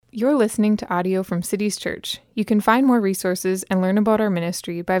You're listening to audio from Cities Church. You can find more resources and learn about our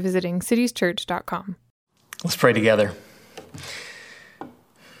ministry by visiting citieschurch.com. Let's pray together.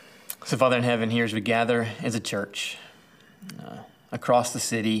 So, Father in heaven, here as we gather as a church across the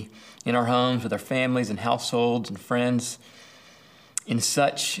city, in our homes, with our families and households and friends, in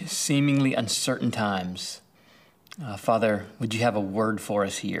such seemingly uncertain times, Father, would you have a word for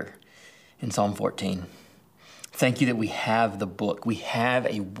us here in Psalm 14? Thank you that we have the book. We have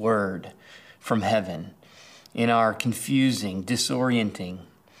a word from heaven in our confusing, disorienting,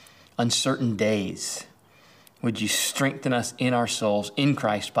 uncertain days. Would you strengthen us in our souls, in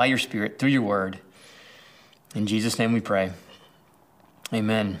Christ, by your Spirit, through your word. In Jesus' name we pray.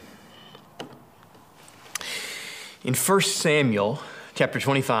 Amen. In 1 Samuel chapter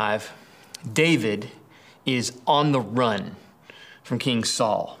 25, David is on the run from King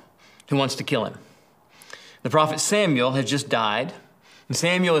Saul, who wants to kill him. The prophet Samuel has just died, and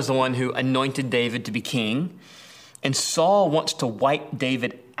Samuel is the one who anointed David to be king, and Saul wants to wipe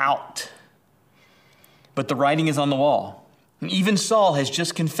David out. But the writing is on the wall. And even Saul has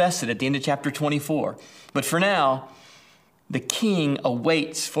just confessed it at the end of chapter 24. But for now, the king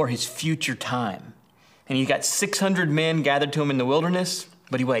awaits for his future time. And he's got 600 men gathered to him in the wilderness,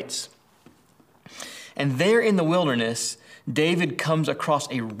 but he waits. And there in the wilderness, David comes across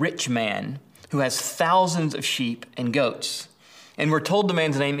a rich man who has thousands of sheep and goats. And we're told the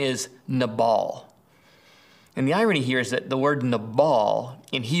man's name is Nabal. And the irony here is that the word Nabal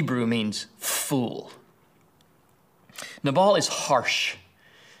in Hebrew means fool. Nabal is harsh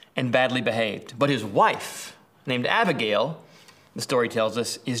and badly behaved, but his wife, named Abigail, the story tells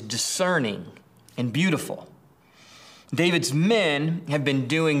us, is discerning and beautiful. David's men have been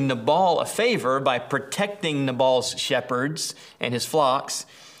doing Nabal a favor by protecting Nabal's shepherds and his flocks.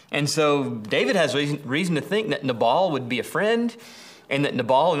 And so David has reason to think that Nabal would be a friend, and that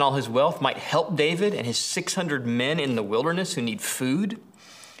Nabal and all his wealth might help David and his 600 men in the wilderness who need food.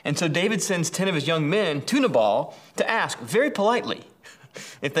 And so David sends 10 of his young men to Nabal to ask very politely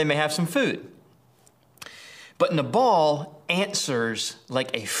if they may have some food. But Nabal answers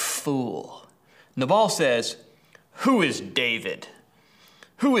like a fool. Nabal says, "Who is David?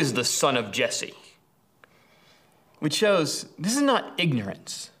 Who is the son of Jesse?" Which shows this is not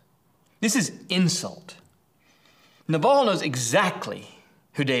ignorance. This is insult. Nabal knows exactly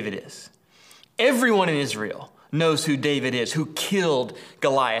who David is. Everyone in Israel knows who David is, who killed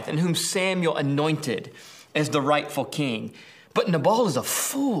Goliath and whom Samuel anointed as the rightful king. But Nabal is a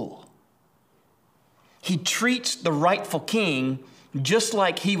fool. He treats the rightful king just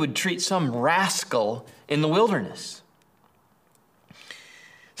like he would treat some rascal in the wilderness.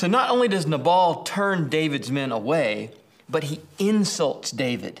 So not only does Nabal turn David's men away, but he insults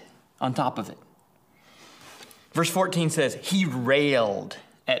David on top of it. Verse 14 says, he railed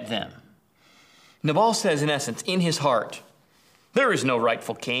at them. Nabal says, in essence, in his heart, there is no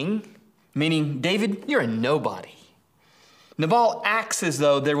rightful king, meaning, David, you're a nobody. Nabal acts as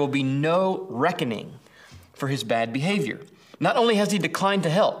though there will be no reckoning for his bad behavior. Not only has he declined to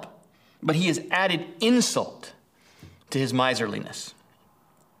help, but he has added insult to his miserliness.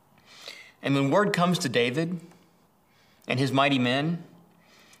 And when word comes to David and his mighty men,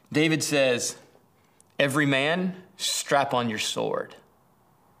 David says, every man strap on your sword.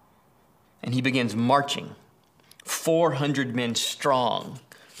 And he begins marching 400 men strong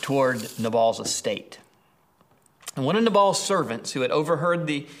toward Nabal's estate. And one of Nabal's servants who had overheard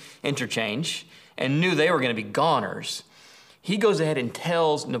the interchange and knew they were going to be goners, he goes ahead and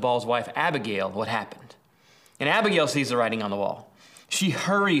tells Nabal's wife Abigail what happened. And Abigail sees the writing on the wall. She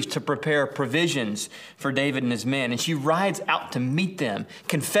hurries to prepare provisions for David and his men, and she rides out to meet them,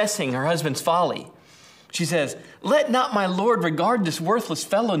 confessing her husband's folly. She says, let not my lord regard this worthless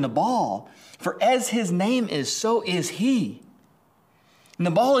fellow Nabal, for as his name is, so is he.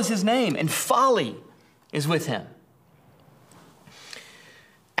 Nabal is his name, and folly is with him.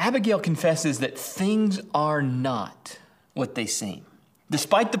 Abigail confesses that things are not what they seem.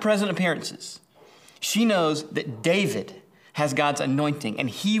 Despite the present appearances, she knows that David has God's anointing, and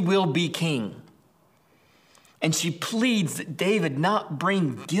he will be king. And she pleads that David not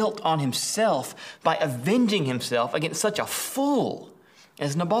bring guilt on himself by avenging himself against such a fool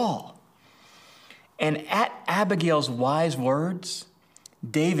as Nabal. And at Abigail's wise words,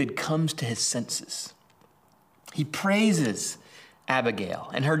 David comes to his senses. He praises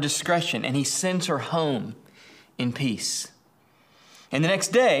Abigail and her discretion, and he sends her home in peace. And the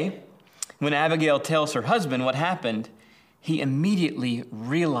next day, when Abigail tells her husband what happened, he immediately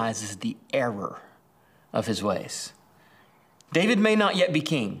realizes the error of his ways. David may not yet be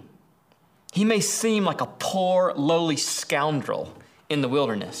king. He may seem like a poor, lowly scoundrel in the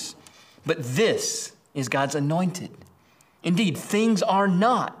wilderness, but this is God's anointed. Indeed, things are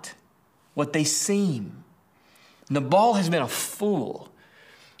not what they seem. Nabal has been a fool,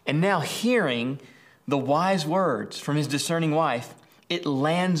 and now hearing the wise words from his discerning wife, it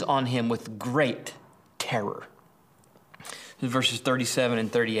lands on him with great terror. Verses 37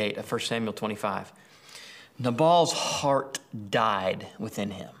 and 38 of 1 Samuel 25. Nabal's heart died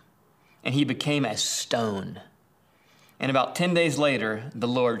within him, and he became as stone. And about 10 days later, the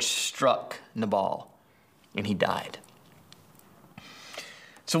Lord struck Nabal, and he died.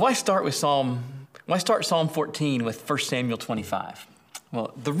 So why start Psalm 14 with 1 Samuel 25?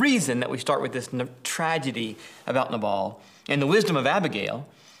 Well, the reason that we start with this tragedy about Nabal and the wisdom of Abigail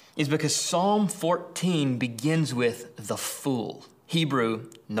is because Psalm 14 begins with the fool, Hebrew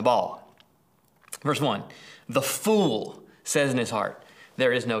Nabal. Verse 1, the fool says in his heart,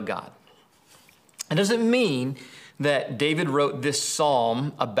 there is no God. It doesn't mean that David wrote this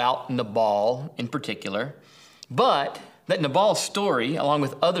psalm about Nabal in particular, but that Nabal's story, along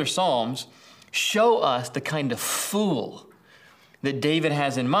with other psalms, show us the kind of fool that David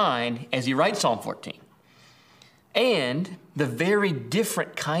has in mind as he writes Psalm 14, and the very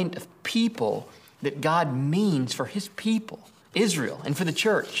different kind of people that God means for his people, Israel, and for the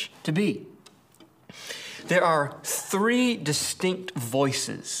church to be. There are three distinct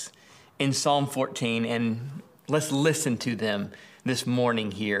voices in Psalm 14, and let's listen to them this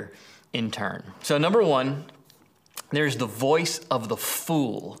morning here in turn. So number one, there's the voice of the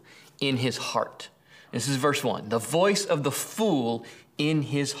fool in his heart. This is verse 1. The voice of the fool in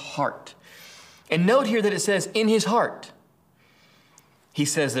his heart. And note here that it says in his heart. He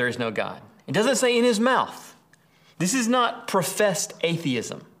says there is no God. It doesn't say in his mouth. This is not professed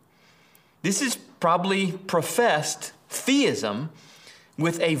atheism. This is probably professed theism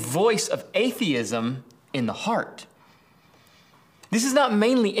with a voice of atheism in the heart. This is not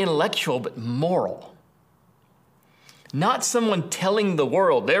mainly intellectual, but moral. Not someone telling the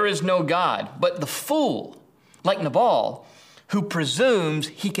world there is no God, but the fool, like Nabal, who presumes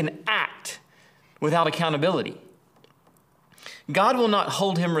he can act without accountability. God will not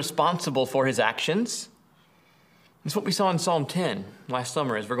hold him responsible for his actions. That's what we saw in Psalm 10 last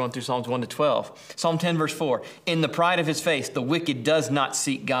summer as we're going through Psalms 1 to 12. Psalm 10, verse 4, in the pride of his face, the wicked does not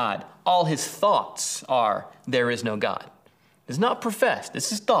seek God. All his thoughts are, there is no God. It's not professed,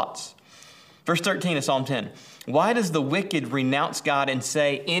 it's his thoughts. Verse 13 of Psalm 10, why does the wicked renounce God and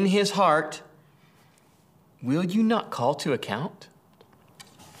say in his heart, will you not call to account?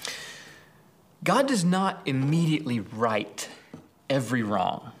 God does not immediately right every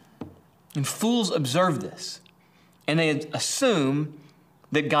wrong. And fools observe this, and they assume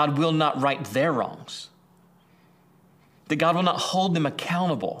that God will not right their wrongs, that God will not hold them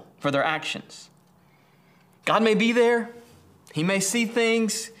accountable for their actions. God may be there, he may see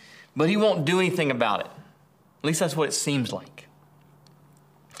things, but he won't do anything about it. At least that's what it seems like.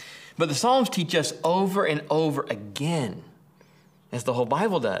 But the Psalms teach us over and over again, as the whole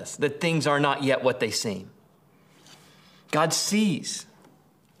Bible does, that things are not yet what they seem. God sees,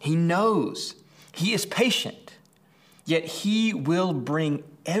 he knows, he is patient, yet he will bring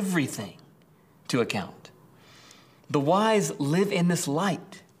everything to account. The wise live in this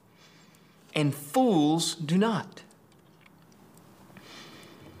light, and fools do not.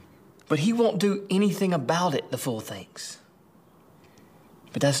 But he won't do anything about it, the fool thinks.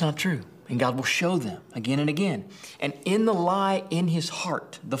 But that's not true. And God will show them again and again. And in the lie in his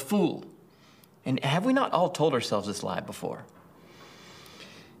heart, the fool, and have we not all told ourselves this lie before?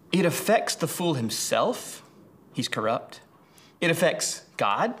 It affects the fool himself. He's corrupt. It affects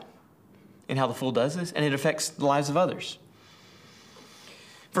God in how the fool does this, and it affects the lives of others.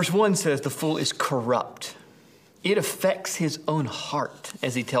 Verse 1 says the fool is corrupt. It affects his own heart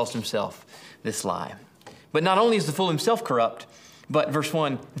as he tells himself this lie. But not only is the fool himself corrupt, but verse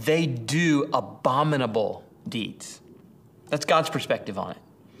 1, they do abominable deeds. That's God's perspective on it.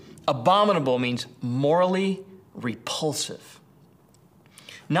 Abominable means morally repulsive,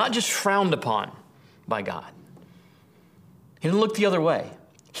 not just frowned upon by God. He doesn't look the other way.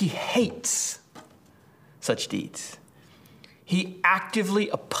 He hates such deeds. He actively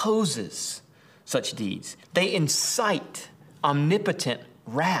opposes such deeds. They incite omnipotent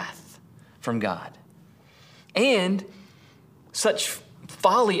wrath from God. And such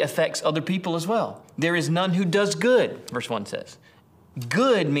folly affects other people as well. There is none who does good, verse 1 says.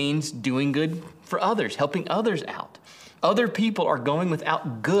 Good means doing good for others, helping others out. Other people are going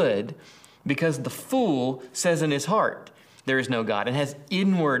without good because the fool says in his heart, there is no God, and has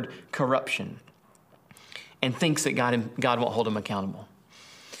inward corruption and thinks that God won't hold him accountable.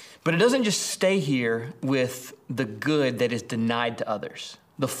 But it doesn't just stay here with the good that is denied to others.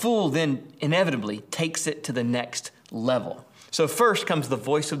 The fool then inevitably takes it to the next level. So first comes the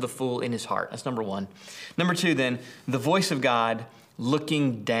voice of the fool in his heart. That's number one. Number two, then, the voice of God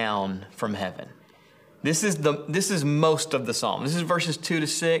looking down from heaven. This is most of the psalm. This is verses 2 to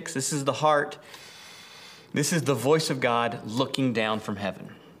 6. This is the heart. This is the voice of God looking down from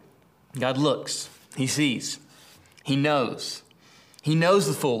heaven. God looks. He sees. He knows. He knows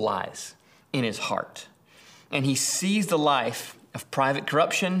the fool lies in his heart. And he sees the life of private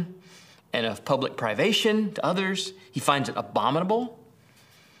corruption and of public privation to others. He finds it abominable.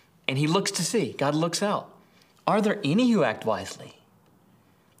 And he looks to see. God looks out. Are there any who act wisely?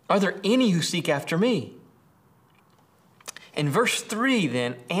 Are there any who seek after me? And verse 3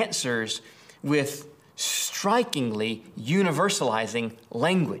 then answers with strikingly universalizing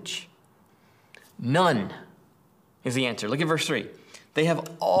language. None is the answer. Look at verse 3. They have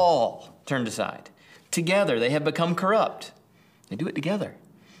all turned aside. Together they have become corrupt. They do it together.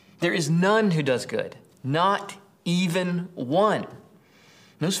 There is none who does good, not even one.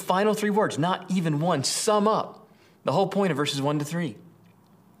 Those final three words, not even one, sum up the whole point of verses 1 to 3.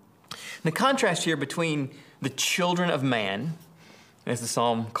 The contrast here between the children of man, as the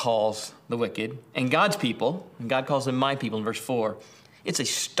psalm calls the wicked, and God's people, and God calls them my people in verse 4, it's a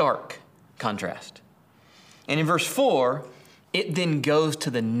stark contrast. And in verse 4, it then goes to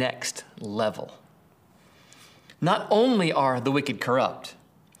the next level. Not only are the wicked corrupt,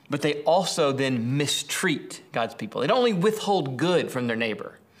 but they also then mistreat God's people. They don't only withhold good from their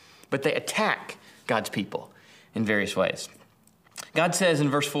neighbor, but they attack God's people in various ways. God says in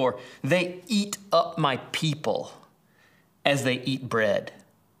verse 4, they eat up my people as they eat bread.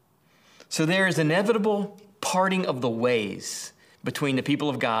 So there is inevitable parting of the ways between the people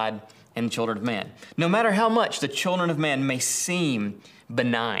of God and the children of man. No matter how much the children of man may seem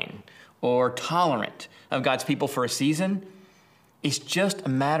benign or tolerant of God's people for a season, it's just a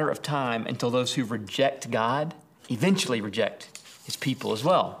matter of time until those who reject God eventually reject his people as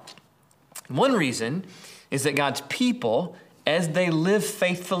well. One reason is that God's people, as they live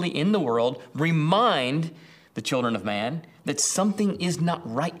faithfully in the world, remind the children of man that something is not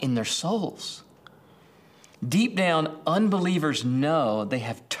right in their souls. Deep down, unbelievers know they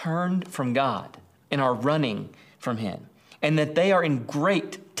have turned from God and are running from him, and that they are in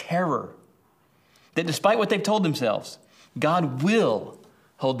great terror, that despite what they've told themselves, God will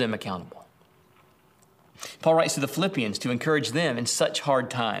hold them accountable. Paul writes to the Philippians to encourage them in such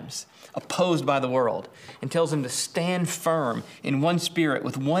hard times, opposed by the world, and tells them to stand firm in one spirit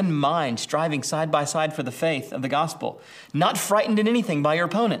with one mind, striving side by side for the faith of the gospel, not frightened in anything by your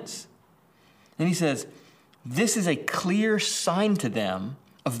opponents. And he says, this is a clear sign to them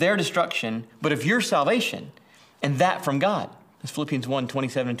of their destruction, but of your salvation, and that from God. That's Philippians 1,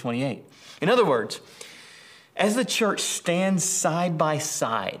 27 and 28. In other words, as the church stands side by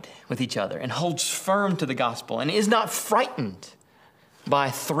side with each other and holds firm to the gospel and is not frightened by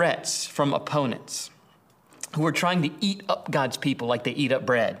threats from opponents who are trying to eat up God's people like they eat up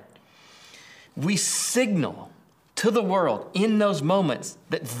bread, we signal to the world in those moments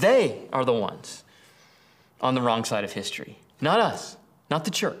that they are the ones on the wrong side of history. Not us, not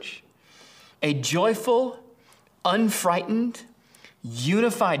the church. A joyful, unfrightened,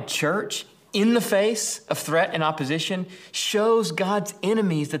 unified church in the face of threat and opposition shows God's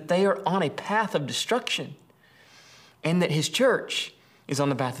enemies that they are on a path of destruction and that his church is on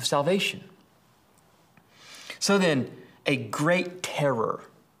the path of salvation. So then, a great terror,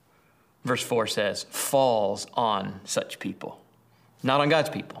 verse 4 says, falls on such people, not on God's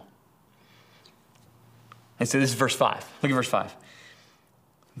people. And so this is verse 5. Look at verse 5.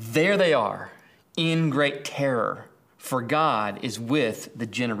 There they are in great terror, for God is with the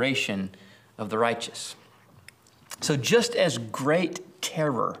generation of the righteous. So just as great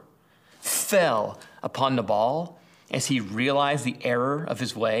terror fell upon Nabal as he realized the error of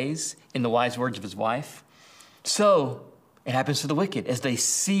his ways in the wise words of his wife, so it happens to the wicked as they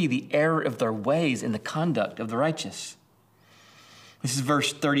see the error of their ways in the conduct of the righteous. This is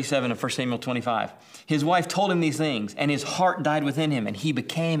verse 37 of 1 Samuel 25. His wife told him these things, and his heart died within him, and he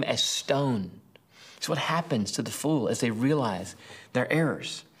became as stone. It's what happens to the fool as they realize their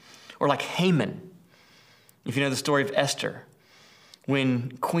errors. Or like Haman, if you know the story of Esther,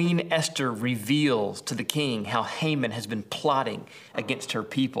 when Queen Esther reveals to the king how Haman has been plotting against her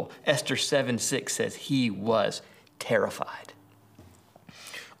people, Esther 7:6 says he was terrified.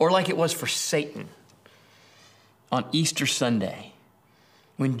 Or like it was for Satan on Easter Sunday,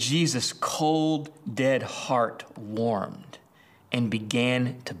 when Jesus' cold, dead heart warmed and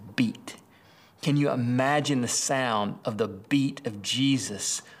began to beat. Can you imagine the sound of the beat of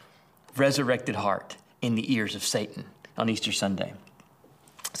Jesus resurrected heart in the ears of Satan on Easter Sunday.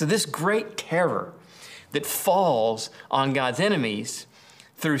 So this great terror that falls on God's enemies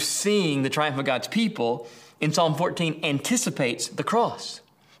through seeing the triumph of God's people in Psalm 14 anticipates the cross.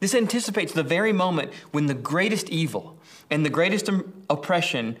 This anticipates the very moment when the greatest evil and the greatest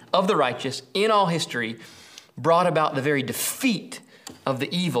oppression of the righteous in all history brought about the very defeat of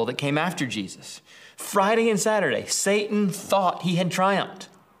the evil that came after Jesus. Friday and Saturday, Satan thought he had triumphed.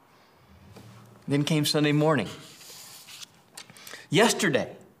 Then came Sunday morning.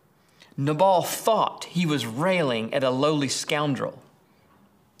 Yesterday, Nabal thought he was railing at a lowly scoundrel.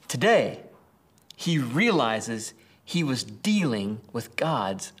 Today, he realizes he was dealing with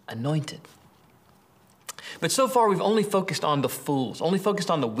God's anointed. But so far, we've only focused on the fools, only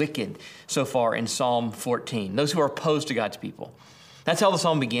focused on the wicked so far in Psalm 14, those who are opposed to God's people. That's how the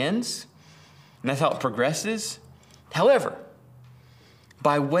psalm begins, and that's how it progresses. However,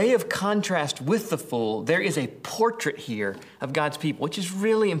 by way of contrast with the fool, there is a portrait here of God's people, which is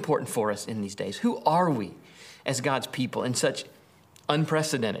really important for us in these days. Who are we as God's people in such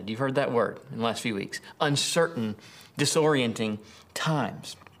unprecedented, you've heard that word in the last few weeks, uncertain, disorienting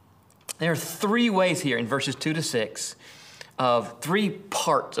times? There are three ways here in verses 2 to 6 of three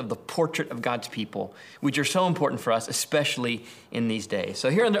parts of the portrait of God's people, which are so important for us, especially in these days.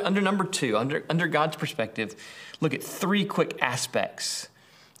 So here under number 2, under God's perspective, look at three quick aspects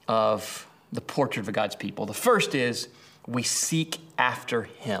of the portrait of God's people. The first is we seek after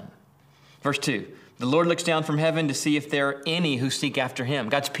him. Verse 2, the Lord looks down from heaven to see if there are any who seek after him.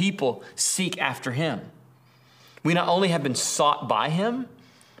 God's people seek after him. We not only have been sought by him,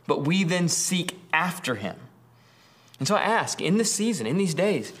 but we then seek after him. And so I ask, in this season, in these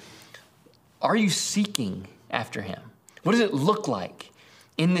days, are you seeking after him? What does it look like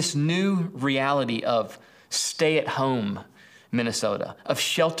in this new reality of stay-at-home Minnesota, of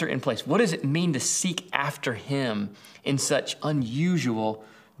shelter in place? What does it mean to seek after him in such unusual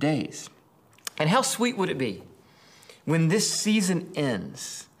days? And how sweet would it be when this season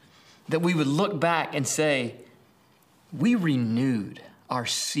ends that we would look back and say, we renewed our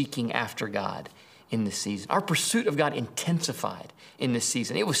seeking after God in this season. Our pursuit of God intensified in this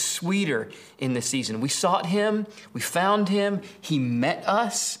season. It was sweeter in this season. We sought him, we found him, he met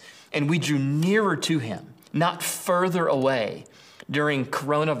us, and we drew nearer to him, not further away during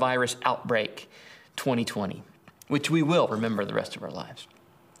coronavirus outbreak 2020, which we will remember the rest of our lives.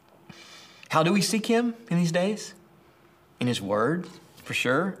 How do we seek him in these days? In his word, for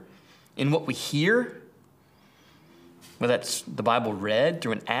sure. In what we hear, whether that's the Bible read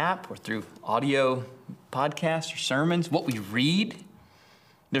through an app or through audio podcasts or sermons, what we read.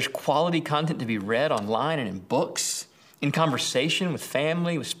 There's quality content to be read online and in books, in conversation with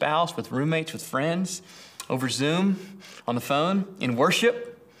family, with spouse, with roommates, with friends, over Zoom, on the phone, in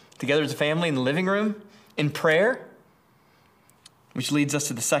worship, together as a family in the living room, in prayer, which leads us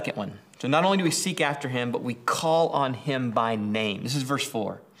to the second one. So not only do we seek after him, but we call on him by name. This is verse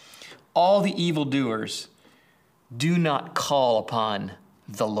 4. All the evildoers do not call upon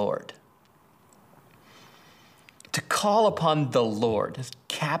the Lord. To call upon the Lord, that's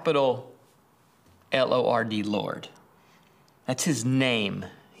capital L-O-R-D, Lord. That's his name,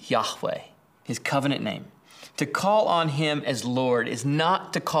 Yahweh, his covenant name. To call on him as Lord is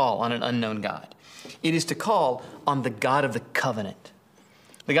not to call on an unknown God. It is to call on the God of the covenant,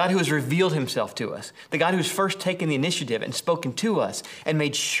 the God who has revealed himself to us, the God who has first taken the initiative and spoken to us and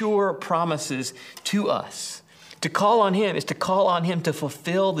made sure promises to us. To call on him is to call on him to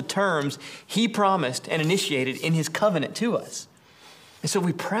fulfill the terms he promised and initiated in his covenant to us. And so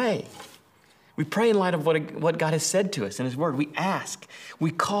we pray. We pray in light of what God has said to us in his word. We ask. We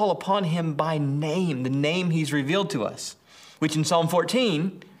call upon him by name, the name he's revealed to us, which in Psalm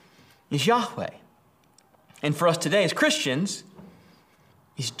 14 is Yahweh. And for us today as Christians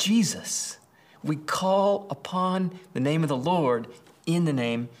is Jesus. We call upon the name of the Lord in the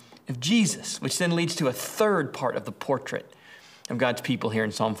name of Jesus, which then leads to a third part of the portrait of God's people here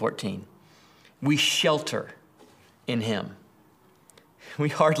in Psalm 14. We shelter in him. We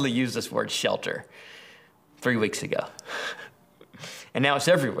hardly used this word shelter 3 weeks ago. And now it's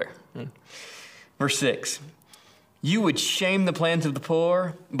everywhere. Verse 6, you would shame the plans of the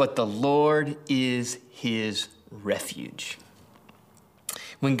poor, but the Lord is his refuge.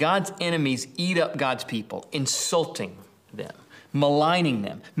 When God's enemies eat up God's people, insulting them, maligning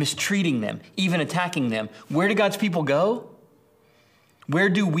them, mistreating them, even attacking them, where do God's people go? Where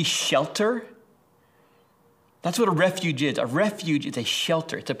do we shelter? That's what a refuge is. A refuge is a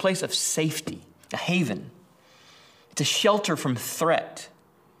shelter. It's a place of safety, a haven. It's a shelter from threat.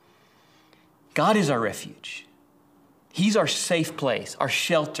 God is our refuge. He's our safe place, our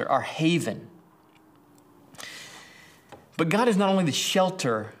shelter, our haven. But God is not only the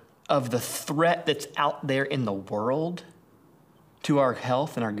shelter of the threat that's out there in the world to our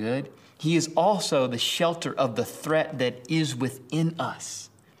health and our good, He is also the shelter of the threat that is within us.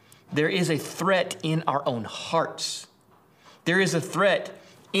 There is a threat in our own hearts. There is a threat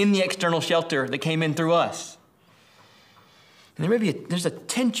in the external shelter that came in through us. And there's a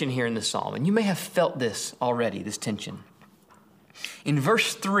tension here in the psalm, and you may have felt this already, this tension. In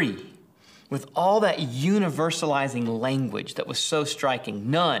verse 3, with all that universalizing language that was so striking,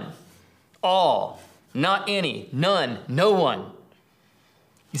 none, all, not any, none, no one.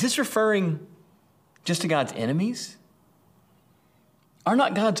 Is this referring just to God's enemies? Are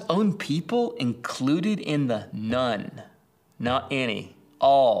not God's own people included in the none, not any,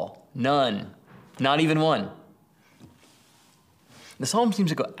 all, none, not even one? The psalm seems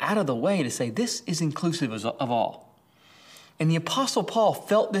to go out of the way to say this is inclusive of all. And the Apostle Paul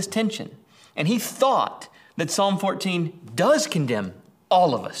felt this tension, and he thought that Psalm 14 does condemn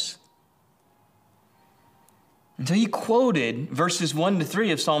all of us. And so he quoted verses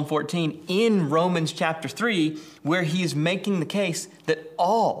 1-3 of Psalm 14 in Romans chapter 3, where he is making the case that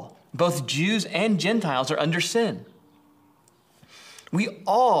all, both Jews and Gentiles, are under sin. We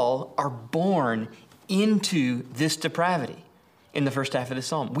all are born into this depravity in the first half of the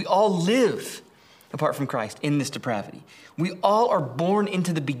psalm. We all live apart from Christ in this depravity. We all are born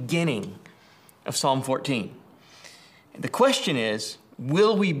into the beginning of Psalm 14. The question is,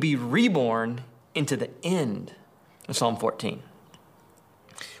 will we be reborn into the end of Psalm 14?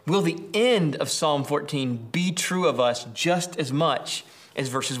 Will the end of Psalm 14 be true of us just as much as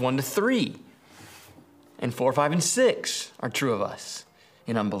verses 1-3 and 4, 5, and 6 are true of us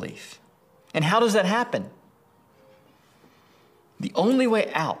in unbelief? And how does that happen? The only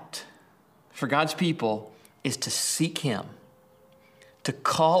way out for God's people is to seek Him, to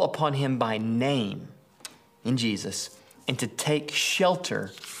call upon Him by name in Jesus, and to take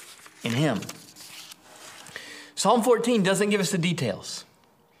shelter in Him. Psalm 14 doesn't give us the details.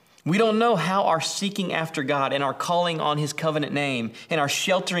 We don't know how our seeking after God and our calling on His covenant name and our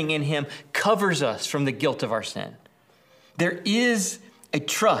sheltering in Him covers us from the guilt of our sin. There is a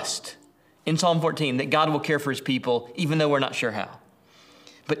trust in Psalm 14 that God will care for His people, even though we're not sure how.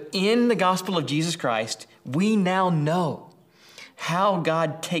 But in the gospel of Jesus Christ, we now know how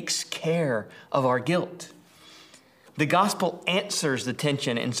God takes care of our guilt. The gospel answers the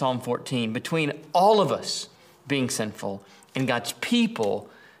tension in Psalm 14 between all of us being sinful and God's people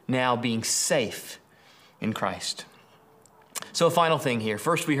now being safe in Christ. So a final thing here.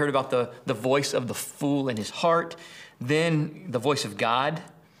 First, we heard about the voice of the fool in his heart, then the voice of God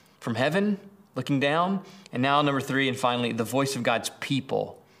from heaven looking down, and now number 3, and finally, the voice of God's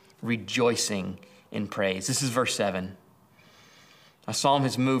people rejoicing in praise. This is verse 7. A psalm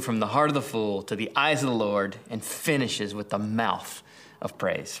has moved from the heart of the fool to the eyes of the Lord and finishes with the mouth of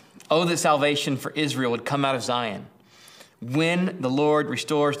praise. Oh, that salvation for Israel would come out of Zion. When the Lord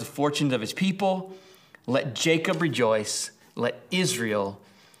restores the fortunes of His people, let Jacob rejoice, let Israel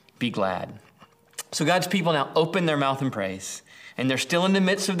be glad. So God's people now open their mouth in praise, and they're still in the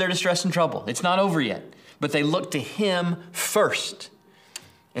midst of their distress and trouble. It's not over yet, but they look to Him first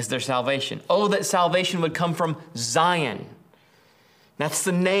as their salvation. Oh, that salvation would come from Zion. That's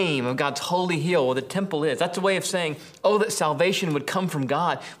the name of God's holy hill where the temple is. That's a way of saying, oh, that salvation would come from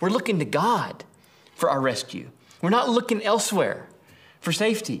God. We're looking to God for our rescue. We're not looking elsewhere for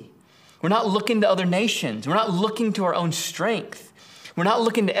safety. We're not looking to other nations. We're not looking to our own strength. We're not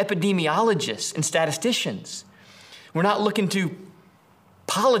looking to epidemiologists and statisticians. We're not looking to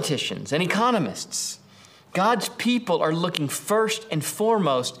politicians and economists. God's people are looking first and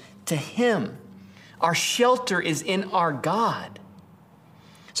foremost to Him. Our shelter is in our God.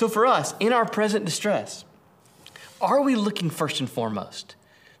 So for us, in our present distress, are we looking first and foremost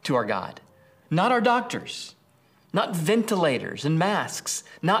to our God? Not our doctors, not ventilators and masks,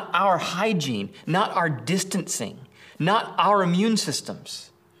 not our hygiene, not our distancing, not our immune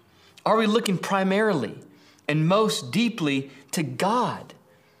systems. Are we looking primarily and most deeply to God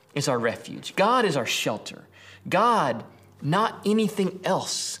as our refuge? God is our shelter. God, not anything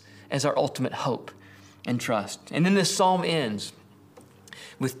else, as our ultimate hope and trust. And then this psalm ends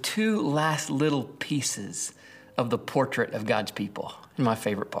with 2 last little pieces of the portrait of God's people. My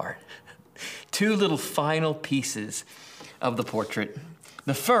favorite part. 2 little final pieces of the portrait.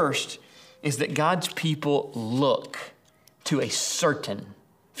 The first is that God's people look to a certain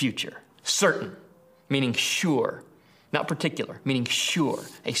future. Certain, meaning sure. Not particular, meaning sure.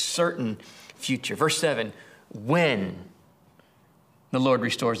 A certain future. Verse 7, when the Lord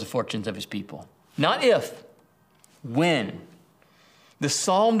restores the fortunes of His people. Not if, When. The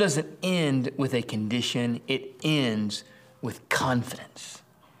psalm doesn't end with a condition, it ends with confidence.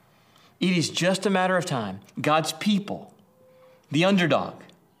 It is just a matter of time. God's people, the underdog,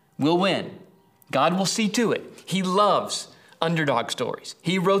 will win. God will see to it. He loves underdog stories.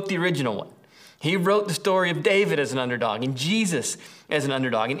 He wrote the original one. He wrote the story of David as an underdog, and Jesus as an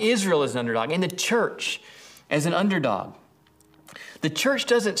underdog, and Israel as an underdog, and the church as an underdog. The church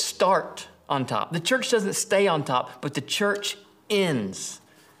doesn't start on top. The church doesn't stay on top, but the church ends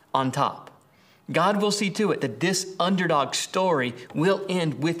on top. God will see to it that this underdog story will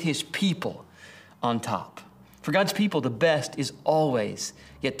end with his people on top. For God's people, the best is always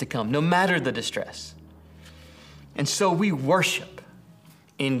yet to come, no matter the distress. And so we worship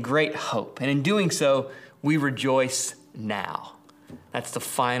in great hope. And in doing so, we rejoice now. That's the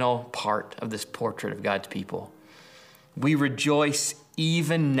final part of this portrait of God's people. We rejoice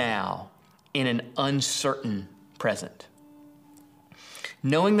even now in an uncertain present,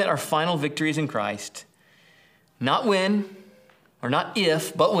 knowing that our final victory is in Christ, not when, or not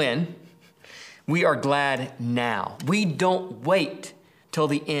if, but when. We are glad now. We don't wait till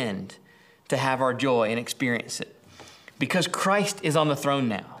the end to have our joy and experience it. Because Christ is on the throne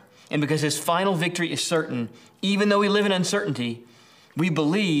now, and because his final victory is certain, even though we live in uncertainty, we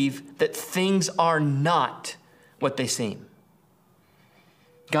believe that things are not what they seem.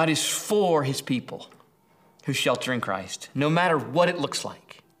 God is for his people who shelter in Christ, no matter what it looks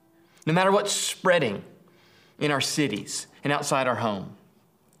like, no matter what's spreading in our cities and outside our home.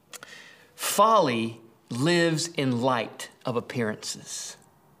 Folly lives in light of appearances.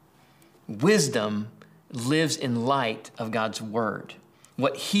 Wisdom lives in light of God's word,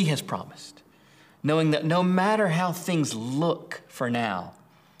 what he has promised, knowing that no matter how things look for now,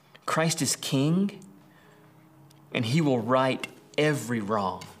 Christ is king, and he will right every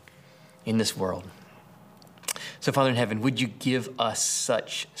wrong in this world. So, Father in heaven, would you give us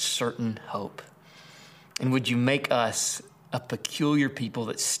such certain hope? And would you make us a peculiar people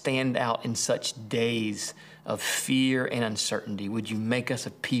that stand out in such days of fear and uncertainty? Would you make us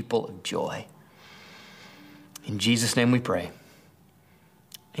a people of joy? In Jesus' name we pray.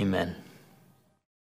 Amen.